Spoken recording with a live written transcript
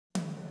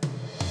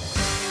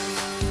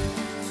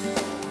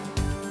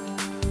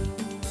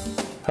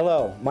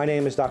Hello, my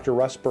name is Dr.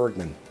 Russ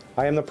Bergman.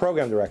 I am the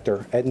Program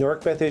Director at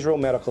Newark Beth Israel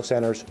Medical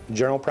Center's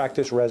General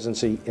Practice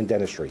Residency in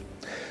Dentistry.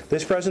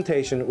 This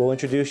presentation will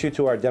introduce you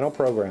to our dental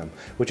program,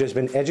 which has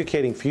been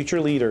educating future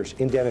leaders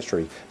in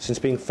dentistry since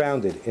being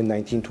founded in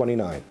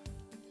 1929.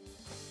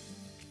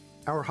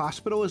 Our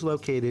hospital is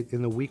located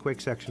in the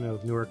Weequahic section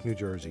of Newark, New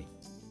Jersey.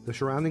 The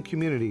surrounding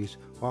communities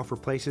offer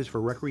places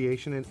for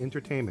recreation and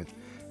entertainment,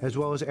 as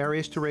well as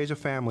areas to raise a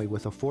family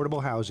with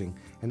affordable housing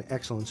and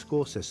excellent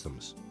school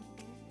systems.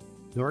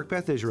 Newark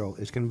Beth Israel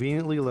is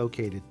conveniently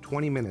located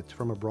 20 minutes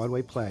from a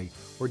Broadway play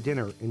or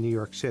dinner in New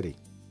York City.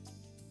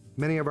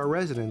 Many of our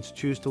residents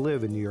choose to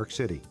live in New York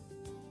City.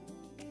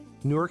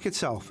 Newark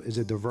itself is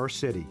a diverse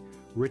city,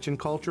 rich in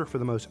culture for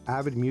the most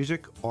avid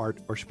music, art,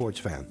 or sports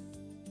fan.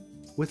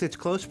 With its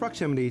close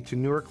proximity to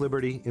Newark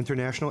Liberty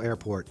International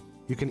Airport,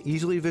 you can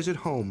easily visit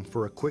home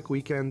for a quick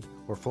weekend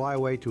or fly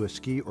away to a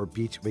ski or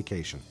beach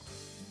vacation.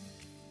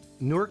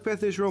 Newark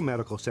Beth Israel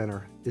Medical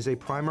Center is a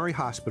primary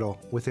hospital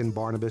within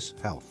Barnabas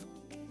Health.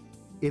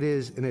 It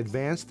is an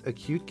advanced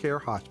acute care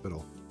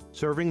hospital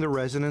serving the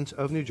residents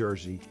of New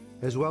Jersey,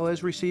 as well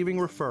as receiving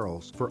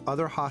referrals for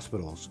other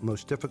hospitals'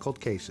 most difficult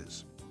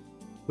cases.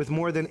 With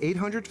more than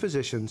 800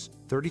 physicians,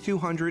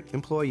 3,200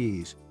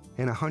 employees,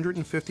 and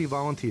 150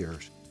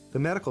 volunteers, the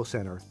medical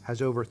center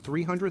has over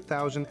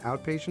 300,000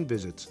 outpatient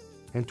visits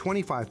and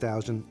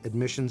 25,000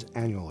 admissions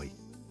annually.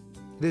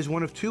 It is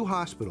one of 2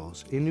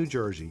 hospitals in New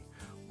Jersey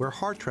where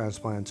heart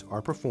transplants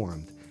are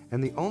performed,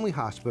 and the only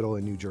hospital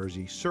in New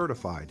Jersey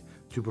certified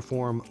to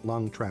perform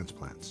lung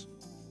transplants.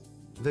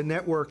 The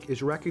network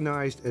is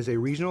recognized as a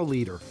regional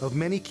leader of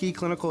many key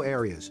clinical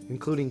areas,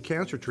 including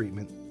cancer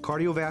treatment,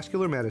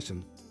 cardiovascular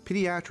medicine,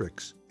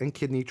 pediatrics, and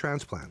kidney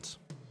transplants.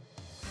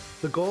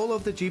 The goal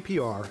of the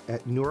GPR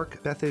at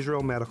Newark Beth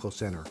Israel Medical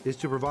Center is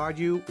to provide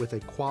you with a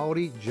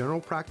quality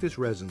general practice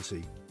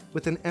residency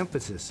with an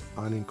emphasis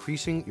on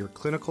increasing your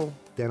clinical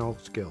dental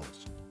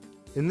skills.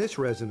 In this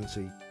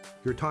residency,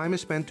 your time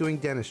is spent doing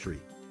dentistry,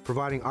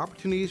 providing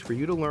opportunities for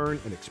you to learn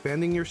and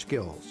expanding your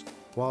skills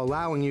while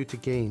allowing you to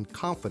gain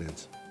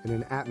confidence in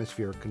an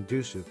atmosphere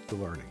conducive to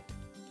learning.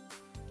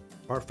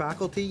 Our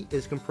faculty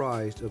is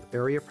comprised of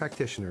area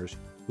practitioners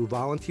who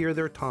volunteer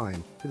their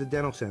time to the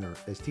dental center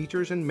as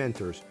teachers and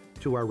mentors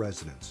to our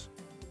residents.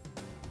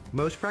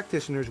 Most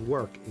practitioners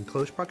work in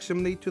close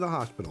proximity to the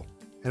hospital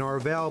and are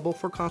available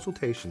for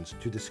consultations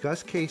to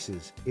discuss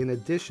cases in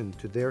addition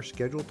to their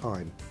scheduled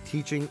time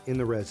teaching in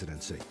the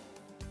residency.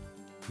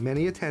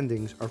 Many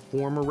attendings are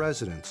former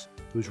residents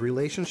whose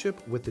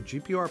relationship with the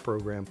GPR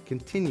program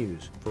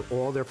continues for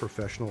all their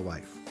professional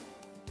life.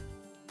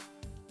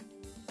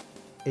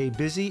 A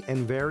busy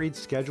and varied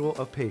schedule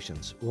of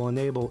patients will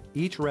enable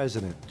each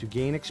resident to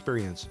gain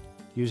experience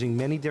using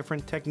many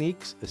different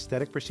techniques,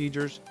 aesthetic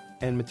procedures,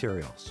 and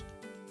materials.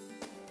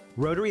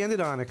 Rotary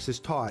Endodontics is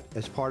taught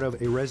as part of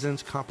a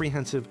resident's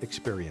comprehensive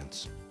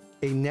experience.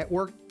 A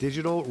networked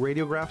digital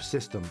radiograph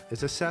system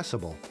is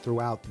accessible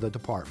throughout the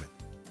department.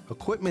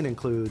 Equipment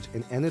includes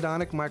an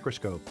endodontic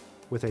microscope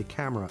with a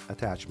camera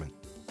attachment.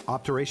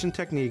 Obturation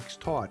techniques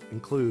taught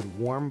include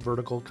warm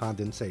vertical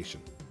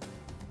condensation.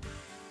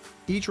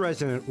 Each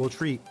resident will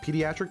treat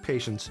pediatric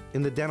patients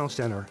in the dental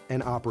center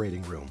and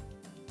operating room.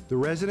 The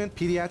resident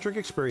pediatric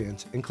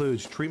experience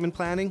includes treatment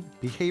planning,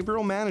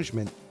 behavioral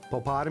management,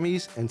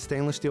 pulpotomies, and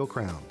stainless steel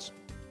crowns.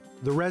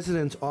 The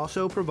residents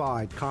also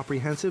provide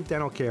comprehensive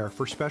dental care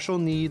for special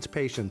needs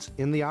patients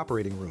in the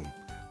operating room,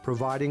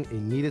 providing a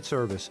needed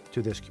service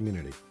to this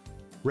community.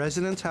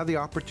 Residents have the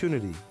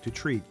opportunity to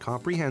treat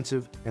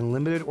comprehensive and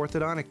limited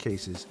orthodontic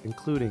cases,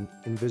 including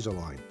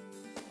Invisalign.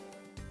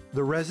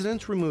 The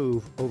residents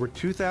remove over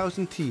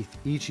 2,000 teeth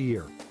each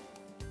year.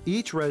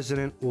 Each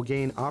resident will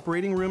gain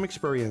operating room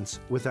experience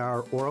with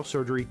our oral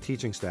surgery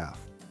teaching staff,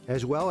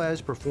 as well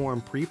as perform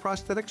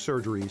pre-prosthetic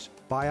surgeries,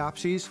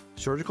 biopsies,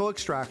 surgical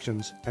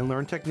extractions, and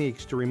learn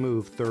techniques to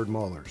remove third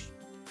molars.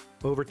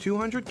 Over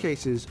 200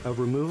 cases of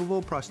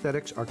removable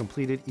prosthetics are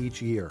completed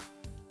each year.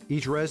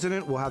 Each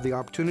resident will have the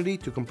opportunity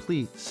to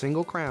complete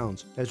single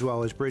crowns as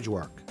well as bridge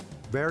work.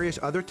 Various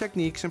other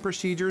techniques and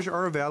procedures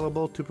are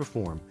available to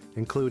perform,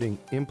 including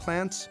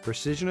implants,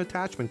 precision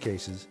attachment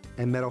cases,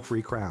 and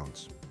metal-free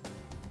crowns.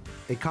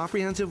 A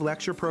comprehensive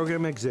lecture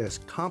program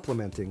exists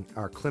complementing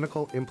our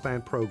clinical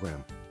implant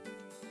program.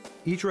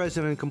 Each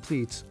resident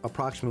completes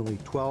approximately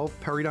 12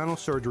 periodontal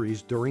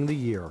surgeries during the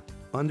year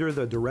under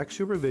the direct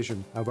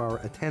supervision of our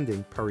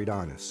attending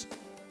periodontist.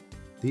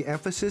 The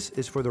emphasis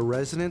is for the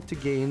resident to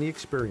gain the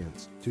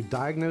experience to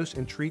diagnose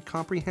and treat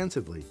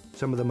comprehensively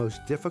some of the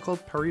most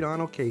difficult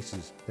periodontal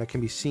cases that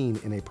can be seen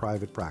in a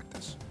private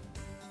practice.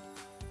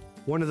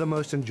 One of the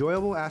most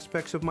enjoyable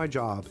aspects of my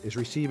job is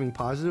receiving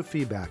positive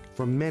feedback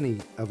from many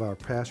of our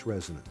past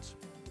residents.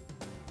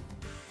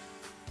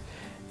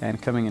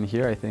 And coming in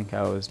here, I think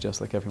I was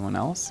just like everyone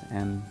else,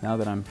 and now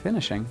that I'm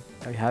finishing,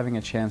 having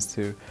a chance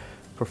to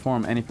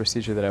perform any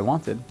procedure that I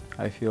wanted,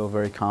 I feel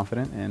very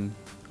confident in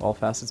all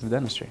facets of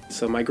dentistry.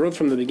 So my growth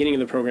from the beginning of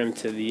the program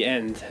to the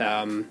end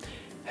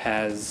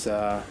has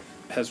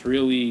has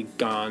really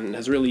gone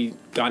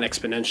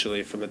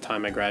exponentially from the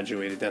time I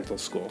graduated dental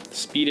school.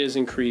 Speed has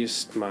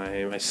increased,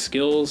 my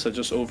skills have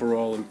just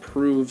overall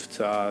improved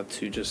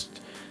to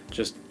just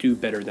do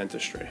better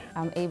dentistry.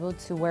 I'm able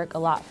to work a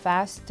lot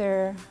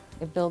faster,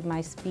 it builds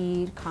my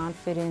speed,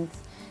 confidence,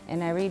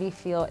 and I really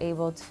feel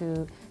able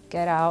to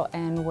get out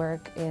and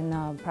work in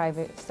the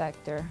private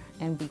sector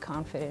and be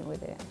confident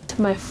with it.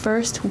 My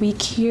first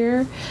week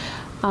here,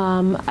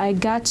 I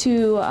got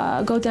to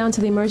go down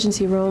to the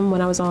emergency room when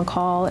I was on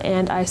call,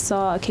 and I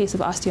saw a case of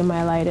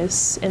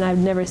osteomyelitis, and I've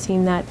never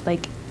seen that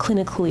like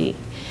clinically.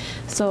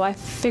 So I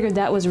figured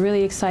that was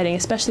really exciting,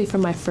 especially for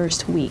my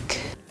first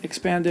week.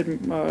 Expanded,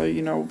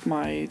 you know,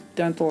 my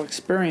dental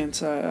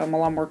experience. I'm a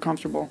lot more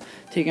comfortable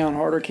taking on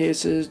harder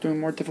cases, doing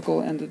more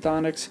difficult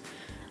endodontics.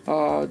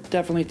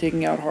 Definitely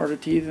taking out harder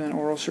teeth and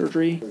oral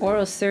surgery.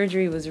 Oral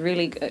surgery was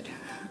really good.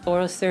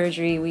 Oral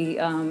surgery, we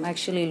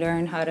actually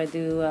learned how to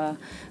do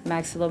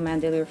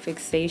maxillomandibular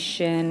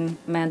fixation,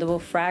 mandible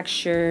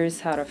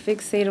fractures, how to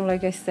fixate them,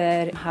 like I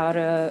said, how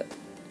to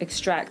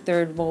extract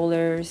third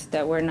molars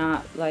that were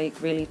not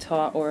like really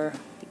taught or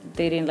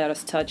they didn't let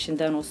us touch in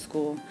dental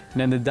school.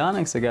 In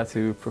endodontics, I got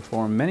to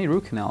perform many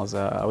root canals.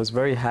 I was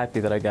very happy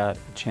that I got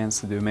a chance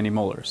to do many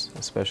molars,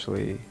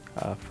 especially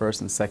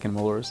first and second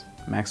molars,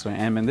 maxillary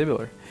and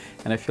mandibular.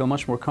 And I feel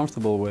much more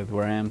comfortable with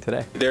where I am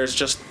today. There's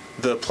just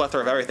the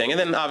plethora of everything, and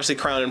then obviously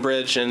crown and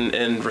bridge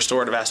and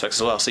restorative aspects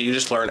as well. So you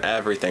just learn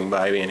everything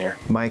by being here.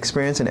 My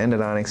experience in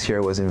endodontics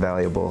here was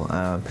invaluable.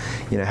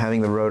 You know,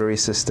 having the rotary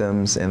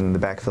systems and the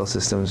backfill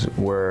systems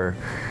were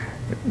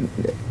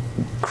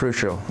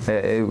crucial.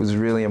 It was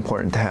really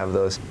important to have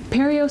those.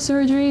 Perio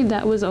surgery,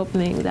 that was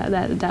opening.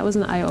 That was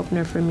an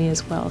eye-opener for me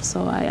as well.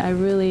 So I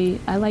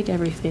like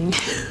everything.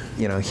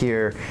 You know,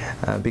 here,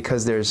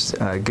 because there's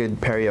good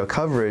perio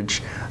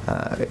coverage,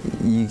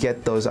 you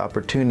get those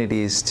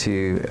opportunities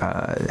to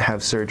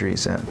have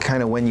surgeries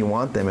kind of when you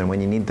want them and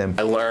when you need them.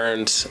 I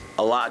learned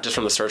a lot just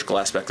from the surgical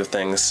aspect of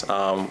things.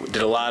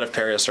 Did a lot of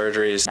perio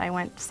surgeries. I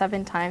went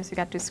 7 times. We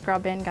got to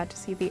scrub in, got to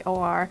see the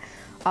OR,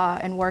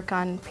 and work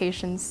on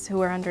patients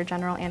who are under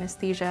general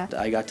anesthesia.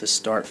 I got to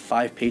start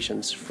 5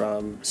 patients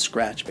from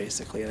scratch,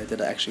 basically, and I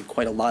did actually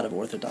quite a lot of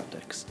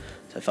orthodontics.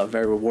 So I felt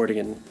very rewarding,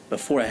 and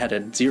before I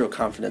had 0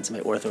 confidence in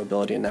my ortho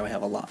ability, and now I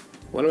have a lot.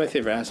 One of my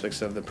favorite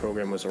aspects of the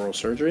program was oral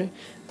surgery.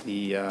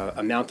 The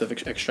amount of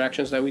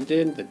extractions that we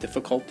did, the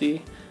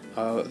difficulty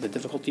of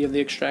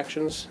the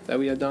extractions that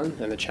we had done,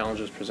 and the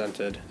challenges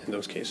presented in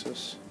those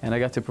cases. And I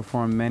got to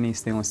perform many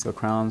stainless steel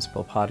crowns,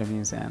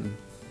 pulpotomies, and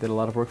did a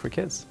lot of work for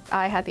kids.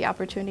 I had the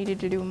opportunity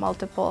to do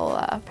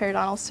multiple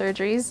periodontal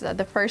surgeries.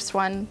 The first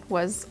one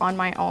was on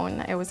my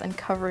own. It was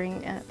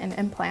uncovering an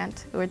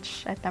implant,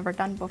 which I'd never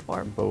done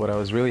before. But what I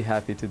was really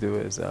happy to do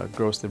is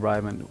gross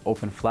debridement,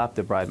 open flap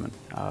debridement,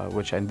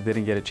 which I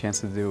didn't get a chance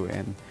to do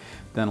in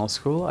dental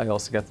school. I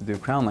also got to do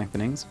crown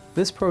lengthenings.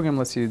 This program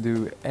lets you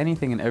do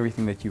anything and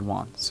everything that you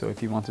want. So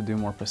if you want to do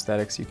more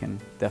prosthetics, you can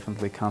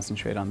definitely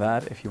concentrate on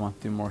that. If you want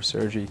to do more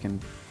surgery, you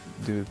can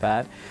do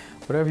that.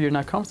 Whatever you're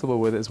not comfortable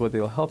with is what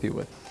they'll help you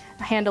with.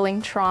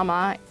 Handling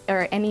trauma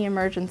or any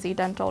emergency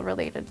dental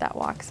related that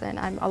walks in,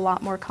 I'm a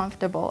lot more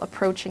comfortable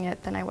approaching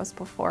it than I was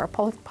before. A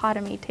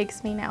pulpotomy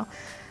takes me now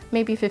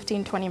maybe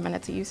 15-20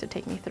 minutes. It used to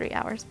take me 3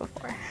 hours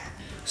before.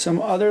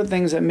 Some other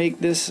things that make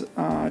this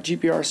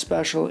GPR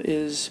special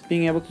is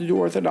being able to do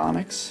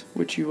orthodontics,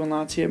 which you will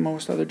not see at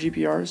most other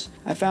GPRs.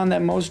 I found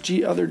that most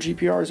other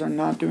GPRs are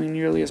not doing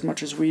nearly as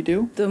much as we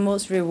do. The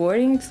most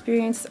rewarding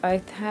experience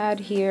I've had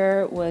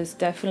here was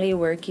definitely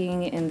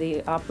working in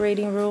the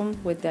operating room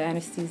with the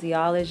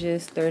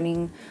anesthesiologist,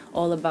 learning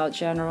all about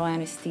general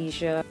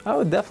anesthesia. I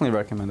would definitely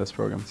recommend this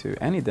program to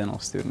any dental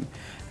student.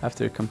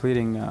 After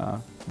completing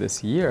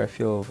this year, I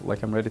feel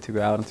like I'm ready to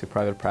go out into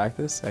private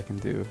practice. I can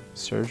do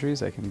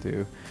surgeries, I can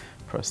do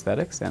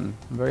prosthetics, and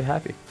I'm very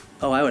happy.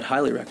 Oh, I would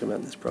highly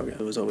recommend this program.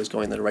 It was always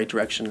going in the right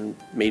direction and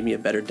made me a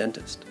better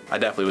dentist. I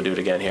definitely would do it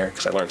again here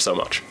because I learned so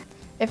much.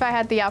 If I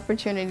had the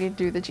opportunity to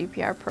do the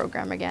GPR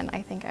program again,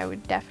 I think I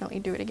would definitely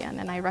do it again,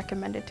 and I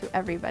recommend it to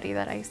everybody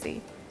that I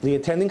see. The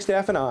attending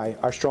staff and I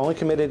are strongly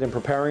committed in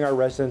preparing our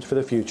residents for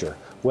the future,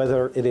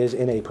 whether it is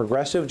in a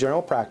progressive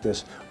general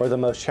practice or the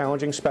most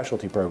challenging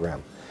specialty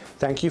program.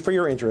 Thank you for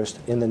your interest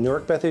in the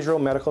Newark Beth Israel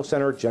Medical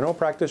Center General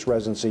Practice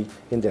Residency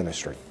in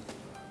Dentistry.